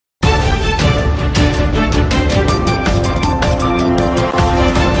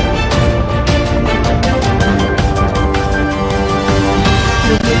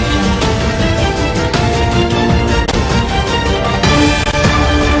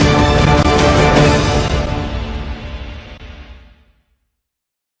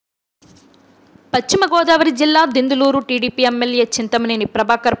పశ్చిమ గోదావరి జిల్లా Denduluru TDP MLA Chintamaneni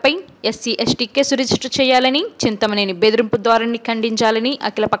ప్రభాకర్పై SC ST case register చేయాలని, చింతమనేని బెదిరింపు ధోరణిని ఖండించాలని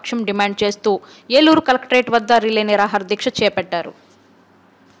అఖిలపక్షం డిమాండ్ చేస్తూ ఏలూరు కలెక్టరేట్ వద్ద రిలే నిరాహార దీక్ష చేపట్టారు.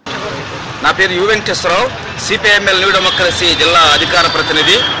 నా పేరు you Venkateswararao, CPIML new democracy జిల్లా అధికార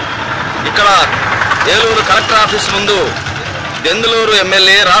ప్రతినిధి. ఇక్కడ ఏలూరు కలెక్టర్ ఆఫీస్ ముందు దెందులూరు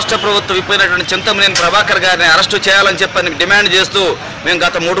ఎమ్మెల్యే రాష్ట్ర ప్రభుత్వం విప్పినటువంటి చింతమనేని ప్రభాకర్ గారిని అరెస్టు చేయాలని చెప్పని డిమాండ్ చేస్తూ మేము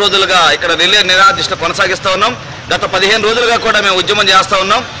గత 3 రోజులుగా ఇక్కడ రిలే నిరాహార దీక్ష కొనసాగిస్తూ ఉన్నాం. గత 15 రోజులుగా కూడా మేము ఉద్యమం చేస్తూ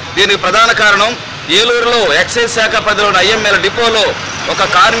ఉన్నాం. దీనికి ప్రధాన కారణం ఏలూరులో ఎక్సైజ్ శాఖ పరిధిలోని ఐఎంఎల్ డిపోలో ఒక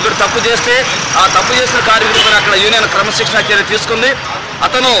కార్మికుడు తప్పు చేస్తే ఆ తప్పు చేసిన కార్మికుడిపైన అక్కడ యూనియన్ క్రమశిక్షణ చర్య తీసుకుంది.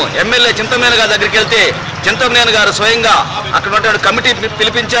 అతను ఎమ్మెల్యే చింతమనేని గారి దగ్గరికి వెళ్తే చింతమనేని గారు స్వయంగా అక్కడ ఉన్నటువంటి కమిటీ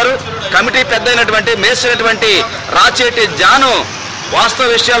పిలిపించారు. కమిటీ పెద్ద అయినటువంటి మేసినటువంటి రాచేటి జాను వాస్తవ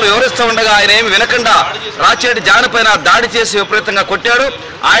విషయాలు వివరిస్తూ ఉండగా ఆయన ఏమి వినకుండా రాచేటి జాను పైన దాడి చేసి విపరీతంగా కొట్టాడు.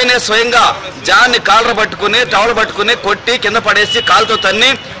 ఆయనే స్వయంగా జాన్ని కాలర పట్టుకుని టవల్ పట్టుకుని కొట్టి కింద పడేసి కాలుతో తన్ని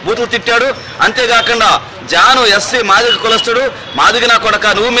బూతులు తిట్టాడు. అంతేకాకుండా జాను ఎస్సీ మాదిగ కులస్తుడు, మాదిగ నా కొడక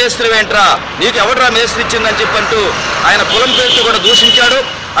నువ్వు మేస్త్రి ఏంట్రా, నీకు ఎవడరా మేస్త్రి ఇచ్చిందని చెప్పంటూ ఆయన కులం పేరుతో కూడా దూషించాడు.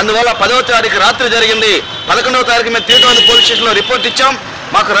 అందువల్ల 10వ తారీఖు రాత్రి జరిగింది. 11వ తారీఖు మేము తీర్థవంతి పోలీస్ స్టేషన్లో రిపోర్ట్ ఇచ్చాం.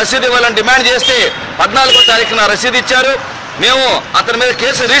 మాకు రసీదు ఇవ్వాలని డిమాండ్ చేస్తే 14వ తారీఖున రసీదు ఇచ్చారు. మేము అతని మీద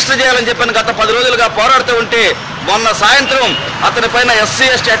కేసు రిజిస్టర్ చేయాలని చెప్పని గత 10 రోజులుగా పోరాడుతూ ఉంటే మొన్న సాయంత్రం అతని పైన ఎస్సీ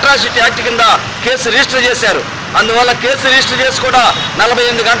ఎస్టీ అట్రాసిటీ యాక్ట్ కింద కేసు రిజిస్టర్ చేశారు. అందువల్ల కేసు రిజిస్టర్ చేసి కూడా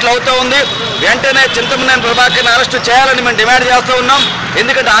 48 గంటలు అవుతూ ఉంది. వెంటనే చింతమనేని ప్రభాకర్ని అరెస్టు చేయాలని మేము డిమాండ్ చేస్తూ ఉన్నాం.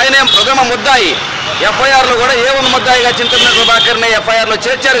 ఎందుకంటే ఆయనే ప్రథమ ముద్దాయి. ఎఫ్ఐఆర్లో కూడా ఏ1 ముద్దాయిగా చింతమనేని ప్రభాకర్ని ఎఫ్ఐఆర్లో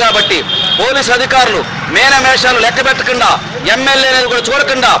చేర్చారు. కాబట్టి పోలీసు అధికారులు మేనమేషాలు లెక్క పెట్టకుండా, ఎమ్మెల్యే అనేది కూడా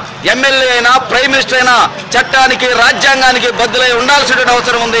చూడకుండా, ఎమ్మెల్యే అయినా ప్రైమ్ మినిస్టర్ అయినా చట్టానికి రాజ్యాంగానికి బద్దులై ఉండాల్సిన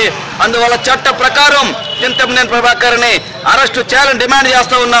అవసరం ఉంది. అందువల్ల చట్ట ప్రకారం చింతమనేని ప్రభాకర్ని అరెస్టు చేయాలని డిమాండ్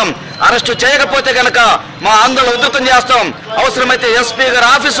చేస్తూ ఉన్నాం. అరెస్టు చేయకపోతే కనుక మా ఆందోళన ఉధృతం చేస్తాం. అవసరమైతే ఎస్పీ గారి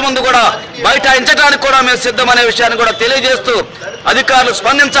ఆఫీసు ముందు కూడా బైఠాయించడానికి కూడా మేము సిద్ధమనే విషయాన్ని కూడా తెలియజేస్తూ అధికారులు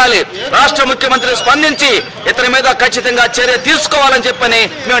స్పందించాలి. రాష్ట్ర ముఖ్యమంత్రి స్పందించి ఇతని మీద ఖచ్చితంగా చర్య తీసుకోవాలని చెప్పని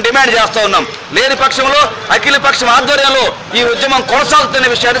మేము డిమాండ్ చేస్తూ ఉన్నాం. లేని పక్షంలో అఖిల పక్షం ఆధ్వర్యంలో ఈ ఉద్యమం కొనసాగుతున్న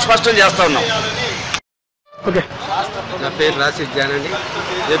విషయాన్ని స్పష్టం చేస్తూ ఉన్నాం. నా పేరు రాసిద్ జాన్ అండి.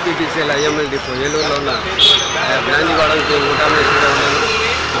 ఏపీటీసీఎల్ ఐఎంఎల్ డిపో ఏలూరులో ఉన్న బ్రాంచ్ గోడౌన్కి ఉంటామేసిగా ఉన్నాను.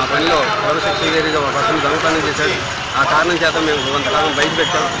 మా పనిలో క్రమశిక్షణ ఏరిగా ఒక అతను దొంగతనం చేశాడు. ఆ కారణం చేత మేము కొంతకాలం బయట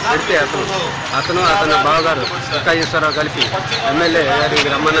పెడితే అతను బావగారు ఈశ్వరరావు కలిపి ఎమ్మెల్యే గారికి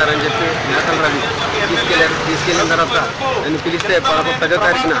రమ్మన్నారని చెప్పి నేతల రవి తీసుకెళ్ళిన తర్వాత నేను పిలిస్తే 10వ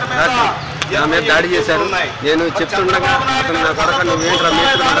తారీఖున రాత్రి నా మీద దాడి చేశారు. నేను చెప్తుండగా అతను నా కొడక నువ్వేంట్రా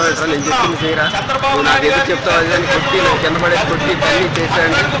మేసుకుంటావేంట్రా, నేను చెప్పింది చేయరా, నువ్వు నాకు ఎదురు చెప్తావు అది అని కొట్టి నాకు కింద పడేసి కొట్టి తల్లి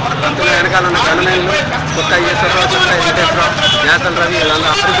చేశాడు. అంతలో వెనకాల ఉన్న గణమేళ్ళు కుక్క ఈశ్వరరావు, కుక్క వెంకటేశ్వరరావు, నేతల రవి వీళ్ళందరూ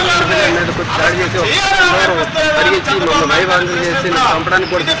అభివృద్ధి మీద కొట్టి దాడి చేసి అడిగించి మమ్మల్ని భయభాంతులు చేసి నాకు చంపడానికి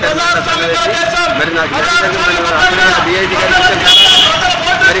కూడా చేశారు. మరి నాకు డిఐజీ గారికి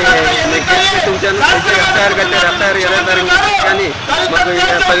మరి నేను కేసు చూశాను. ఎఫ్ఐఆర్ కట్టారు. ఎఫ్ఐఆర్ 20వ తారీఖు కానీ మాకు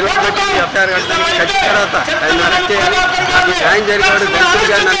 10 రోజులు పెట్టి ఎఫ్ఐఆర్ కట్టడానికి కట్టిన తర్వాత ఆయన అరెస్ట్ చేయాలి. నాకు న్యాయం జరిగేవాడు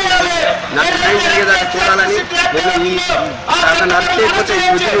దళితుడిగా నాకు న్యాయం జరిగేదాకా చూడాలని అతను అరెస్ట్ చేయకపోతే ఈ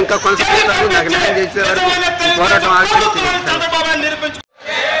ఉద్యోగం ఇంకా కొనసాగిస్తారు. నాకు న్యాయం చేసే వరకు పోరాటం ఆలోచించి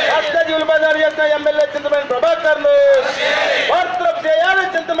ఎమ్మెల్యే చింతమనేని ప్రభాకర్ను వార్తలు చేయాలి.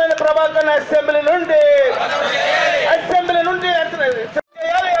 చింతమనేని ప్రభాకర్ను అసెంబ్లీ నుండి చేయాలి.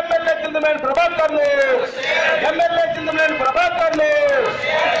 MLA Chintamaneni ప్రభాకర్ను MLA Chintamaneni ప్రభాకర్ను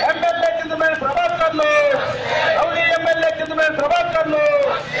rowdy MLA Chintamaneni ప్రభాకర్ను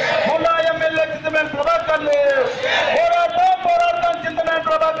Mullah MLA Chintamaneni ప్రభాకర్ను పోరాటం చింతమనేని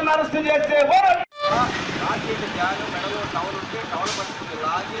ప్రభాకర్ను అరెస్ట్ చేసే పోరాటం. టవల్ పట్టుకుని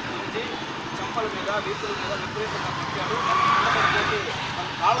లాగి తుడిచి చెంపల మీద వీపుల మీద విపరీతంగా కొట్టాడు.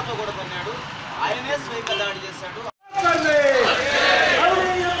 కాళ్ళతో కూడా కొన్నాడు. ఆయనే స్వయంగా దాడి చేశాడు.